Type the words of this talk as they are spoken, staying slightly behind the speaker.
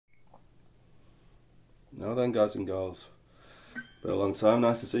Now then, guys and girls, been a long time,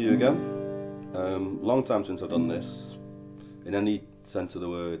 nice to see you again. Long time since I've done this, in any sense of the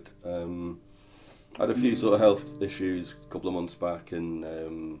word. I had a few sort of health issues a couple of months back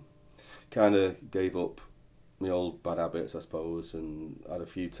and kind of gave up my old bad habits, I suppose, and had a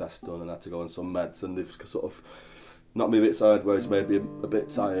few tests done and had to go on some meds, and they've sort of knocked me a bit sideways, made me a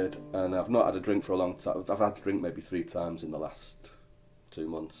bit tired, and I've not had a drink for a long time. I've had to drink maybe 3 times in the last 2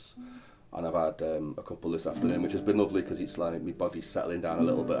 months. And I've had a couple this afternoon, which has been lovely because it's like my body's settling down a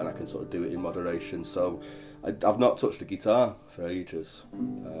little bit and I can sort of do it in moderation. So I've not touched the guitar for ages.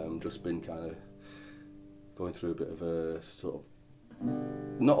 Just been kind of going through a bit of a sort of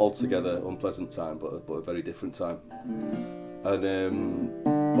not altogether unpleasant time, but a very different time. And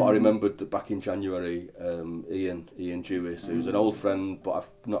but I remembered that back in January, Ian Jewis, who's an old friend, but I've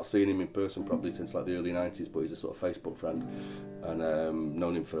not seen him in person probably since like the early 90s, but he's a sort of Facebook friend, and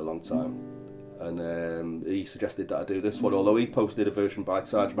known him for a long time. And he suggested that I do this one, although he posted a version by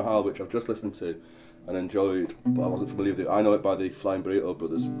Taj Mahal, which I've just listened to and enjoyed, but I wasn't familiar with it. I know it by the Flying Burrito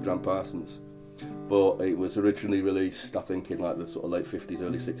Brothers, Graham Parsons, but it was originally released, I think, in like the sort of late 50s,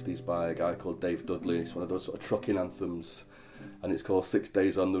 early 60s by a guy called Dave Dudley. It's one of those sort of trucking anthems, and it's called 6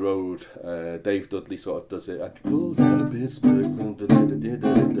 Days on the Road. Dave Dudley sort of does it. I pulled out of Pittsburgh, but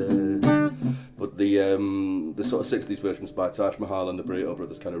the sort of 60s versions by Taj Mahal and the Burrito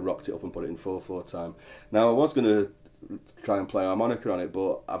Brothers kind of rocked it up and put it in 4/4 time. Now I was going to try and play harmonica on it,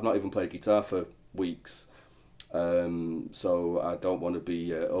 but I've not even played guitar for weeks, so I don't want to be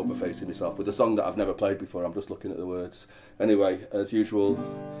overfacing myself with a song that I've never played before. I'm just looking at the words. Anyway, as usual,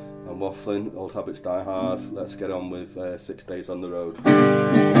 I'm waffling, old habits die hard. Let's get on with 6 Days on the Road.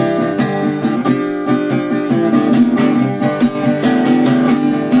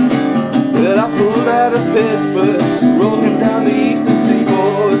 Well, I pulled out of Pittsburgh, rolling down the eastern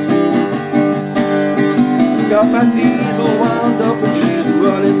seaboard. Got my diesel wound up and she's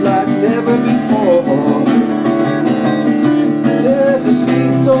running like never before. There's a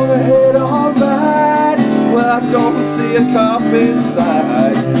speed zone ahead, alright, well, I don't see a cop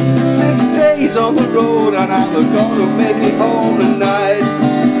inside. 6 days on the road and I'm gonna make it home tonight.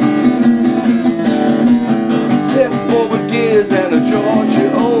 10 forward gears and a Georgia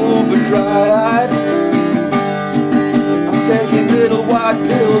overdrive. I'm taking little white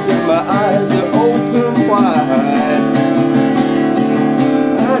pills and my eyes are open wide.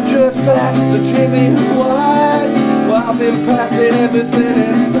 I just passed the Jimmy White, well, I've been passing everything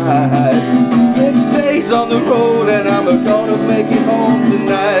inside. 6 days on the road and I'm gonna make it home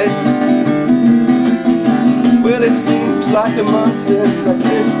tonight. Well, it seems like a month since I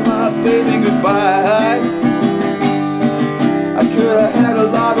kissed my baby goodbye. I could have had a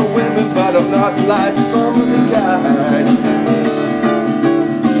lot of women, but I'm not like some of the guys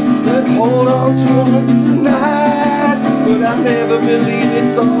that hold on to her tonight, but I never believe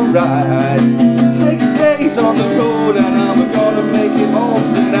it's alright. 6 days on the road and I'm gonna make it home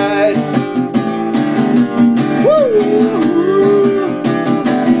tonight. Woo!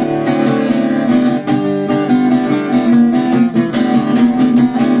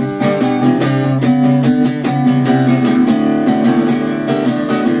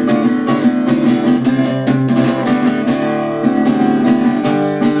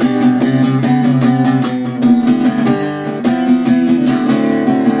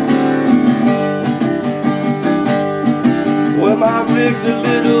 My rig's a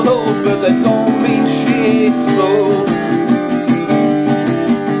little old, but that don't mean she ain't slow.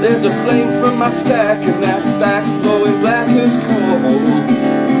 There's a flame from my stack, and that stack's glowing black as coal.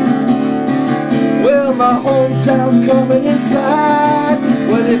 Well, my hometown's coming inside.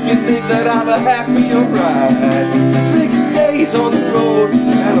 Well, if you think that I'm a happy, you're right. 6 days on the road,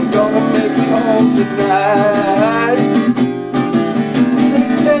 and I'm gonna make it home tonight.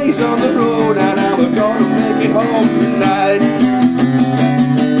 6 days on the road, and I'm gonna make it home tonight.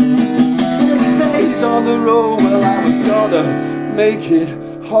 On the road, well, I'm gonna make it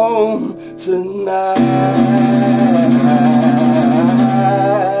home tonight.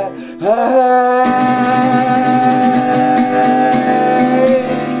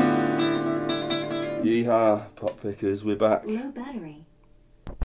 Yeehaw, pop pickers, we're back. Low battery.